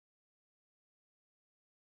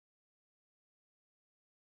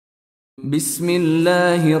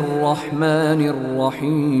বিসমিল্লাহির রহমানির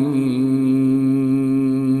রহিম।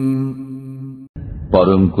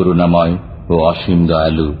 পরম করুণাময় ও অসীম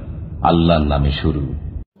দয়ালু আল্লাহর নামে শুরু।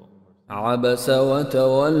 আবাসা ওয়া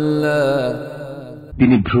তাওয়াল্লা,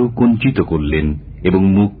 তিনি ভ্রু কুঞ্চিত করলেন এবং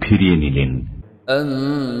মুখ ফিরিয়ে নিলেন। আন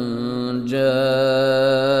জাআহুল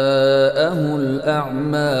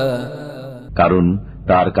আ'মা, কারণ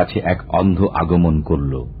তার কাছে এক অন্ধ আগমন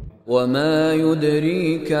করল। ওয়া মা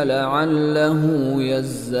ইউদরিকা লাআল্লাহু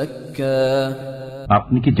ইয়াযাক্কা,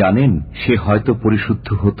 আপনি কি জানেন সে হয়তো পরিশুদ্ধ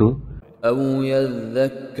হতো? আও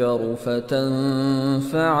ইয়াযাক্কারু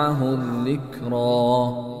ফাতানফাআহুল যিকরা,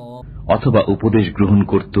 অথবা উপদেশ গ্রহণ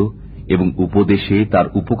করত এবং উপদেশে তার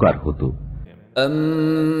উপকার হতো।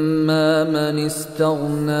 আম্মা মান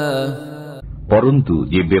ইস্তাগনা, পরন্তু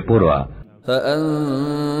যে বেপরোয়া,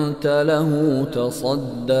 ফাআনতা লাহু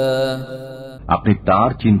তাসাদ্দা, আপনি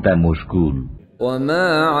তার চিন্তায় মশগুল। ওয়া মা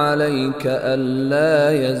আলাইকা আল্লা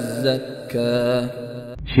ইয়াযাক্কা,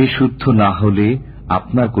 সে শুদ্ধ না হলে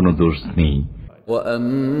আপনার কোনো দোষ নেই। ওয়া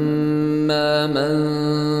আম্মা মান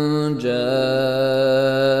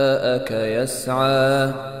জাআকা ইয়াসআ,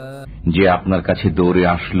 যে আপনার কাছে দৌড়ে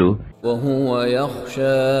আসলো ওয়া হুয়া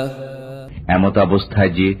ইয়াখশা, এমত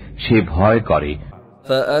অবস্থায় যে সে ভয় করে,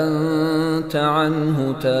 ফাআনতা আনহু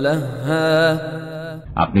তালাহ্হা,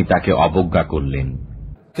 আপনি তাকে অবজ্ঞা করলেন।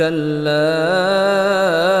 কাল্লা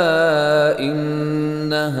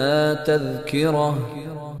ইন্নাহা তাযকিরাহ,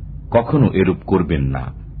 কখনো এরূপ করবেন না,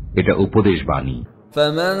 এটা উপদেশ বাণী।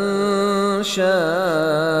 ফামান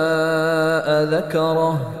শাআ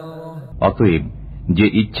যাকারাহ, অতএব যে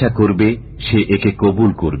ইচ্ছা করবে সে একে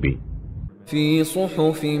কবুল করবে। ফি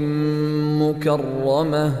সুহুফিন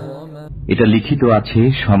মুকাররামাহ, এটা লিখিত আছে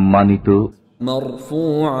সম্মানিত,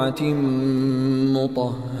 মারফুআতিন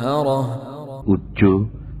মুতাহহারাহ, উচ্চ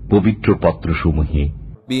পবিত্র পত্রসমূহে,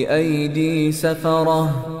 বিআইদি সাফারাহ,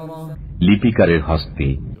 লিপিকারের হস্তে,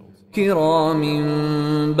 কিরামিন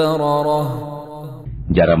বারারাহ,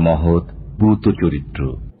 যারা মহৎ পূত চরিত্র।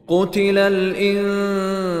 কুতিলাল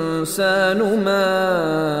ইনসানু মা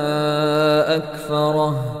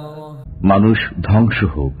আকফারাহ, মানুষ ধ্বংস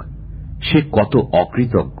হোক, সে কত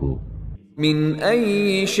অকৃতজ্ঞ। মিন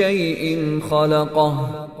আইয়ি শাইইন খালাকাহ,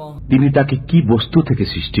 তিনি তাকে কি বস্তু থেকে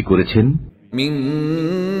সৃষ্টি করেছেন? মিন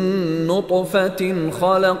নুতফাতিন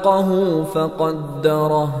খালাকাহু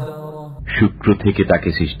ফাকদ্দারাহ, শুক্র থেকে তাকে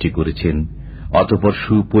সৃষ্টি করেছেন, অতঃপর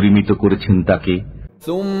সুপরিমিত করেছেন তাকে।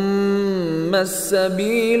 সুম্মা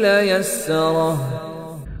আস-সাবিলা ইয়াসসারাহ,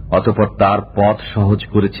 অতঃপর তার পথ সহজ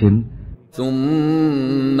করেছেন।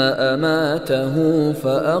 সুম্মা আমাতাহু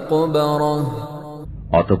ফাআকবারাহ,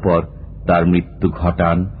 অতঃপর তার মৃত্যু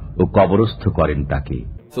ঘটান ও কবরস্থ করেন তাকে।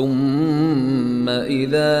 সুম্মা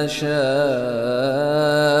ইযা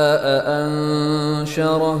শাআ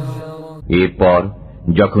আনশারাহ, এরপর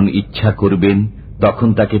যখন ইচ্ছা করবেন তখন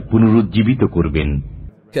তাকে পুনরুজ্জীবিত করবেন।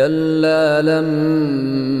 কাল্লা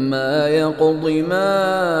লাম্মা ইয়াকদি মা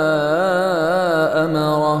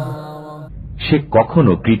আমারাহ, সে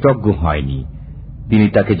কখনো কৃতজ্ঞ হয়নি, তিনি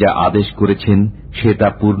তাকে যা আদেশ করেছেন সে তা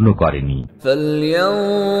পূর্ণ করেনি।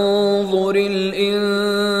 ফালইয়ানজুরিল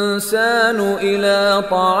ইনসানু ইলা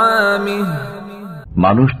তাআমিহি,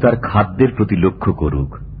 মানুষ তার খাদ্যের প্রতি লক্ষ্য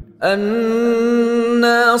করুক।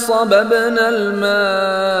 আন্না সাবাবনাল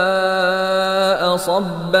মাআ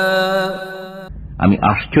সাব্বা, আমি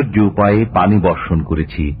আশ্চর্য উপায়ে পানি বর্ষণ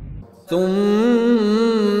করেছি।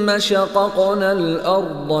 সুম্মা শাকাকনাল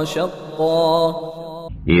আরদা শাক্কা,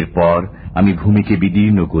 এরপর আমি ভূমিকে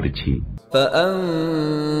বিদীর্ণ করেছি।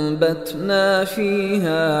 ফাআনবাতনা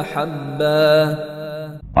ফীহা হাব্বা,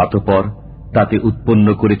 অতঃপর তাতে উৎপন্ন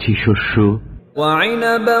করেছি শস্য, ওয়া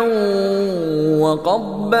ইনাবান ওয়া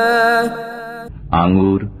কব্বা,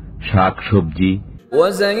 আঙ্গুর, শাক সবজি, ওয়া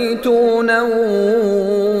যাইতুনান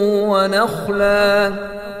ওয়া নাখলা,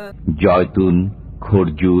 জয়তুন,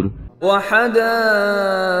 খরজুর, ওয়া হাদাইকা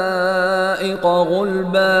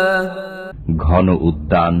গুলবা, ঘন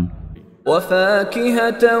উদ্যান, ওয়া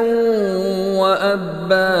ফাকিহাতান ওয়া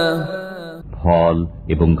আব্বা, ফল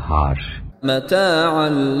এবং ঘাস,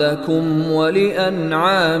 মাতাআন লাকুম ওয়া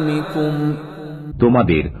লিআনআমিকুম,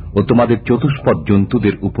 তোমাদের ও তোমাদের চতুষ্পদ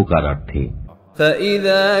জন্তুদের উপকারার্থে।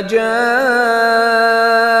 فإذا جاءت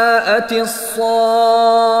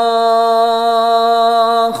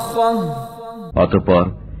الصاخة, অতঃপর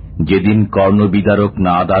যেদিন কর্ণবিদারক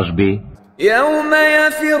নাদ আসবে, يوم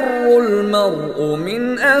يفر المرء من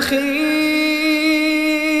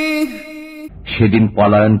أخيه, সেদিন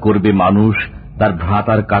পলায়ন করবে মানুষ তার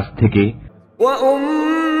ভ্রাতার কাছ থেকে,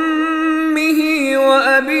 وأمه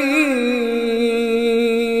وأبيه,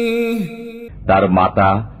 তার মাতা,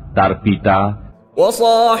 তার পিতা,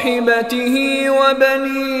 وصاحبته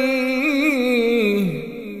وبنيه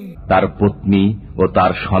তার পত্নী ও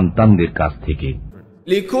তার সন্তানদের কাছ থেকে।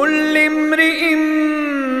 لكل امرئ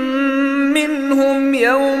منهم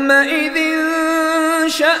يومئذ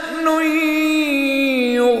شأن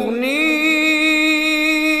يغنيه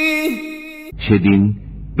সেদিন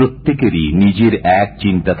প্রত্যেকেরই নিজের এক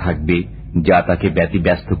চিন্তা থাকবে যা তাকে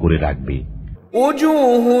ব্যতিব্যস্ত করে রাখবে।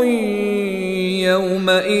 وجوه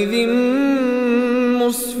يومئذ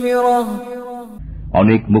مسفرة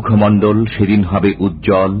অনেক মুখমণ্ডল সেদিন হবে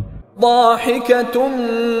উজ্জ্বল। ضاحكة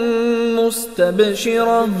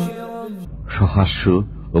مستبشرة সহাস্য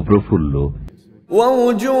ও প্রফুল্ল।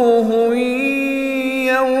 ووجوه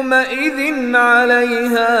يومئذ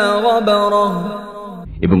عليها غبرة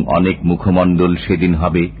এবং অনেক মুখমণ্ডল সেদিন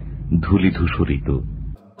হবে ধূলিধূসরিত।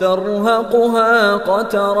 ترهقها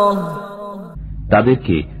قترة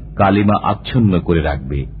তাদেরকে কালিমা আচ্ছন্ন করে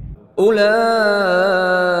রাখবে। أولئك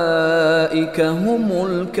هم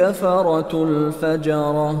الكفرة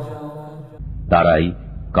الفجرة তারাই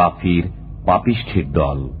কাফির পাপিষ্ঠের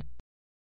দল।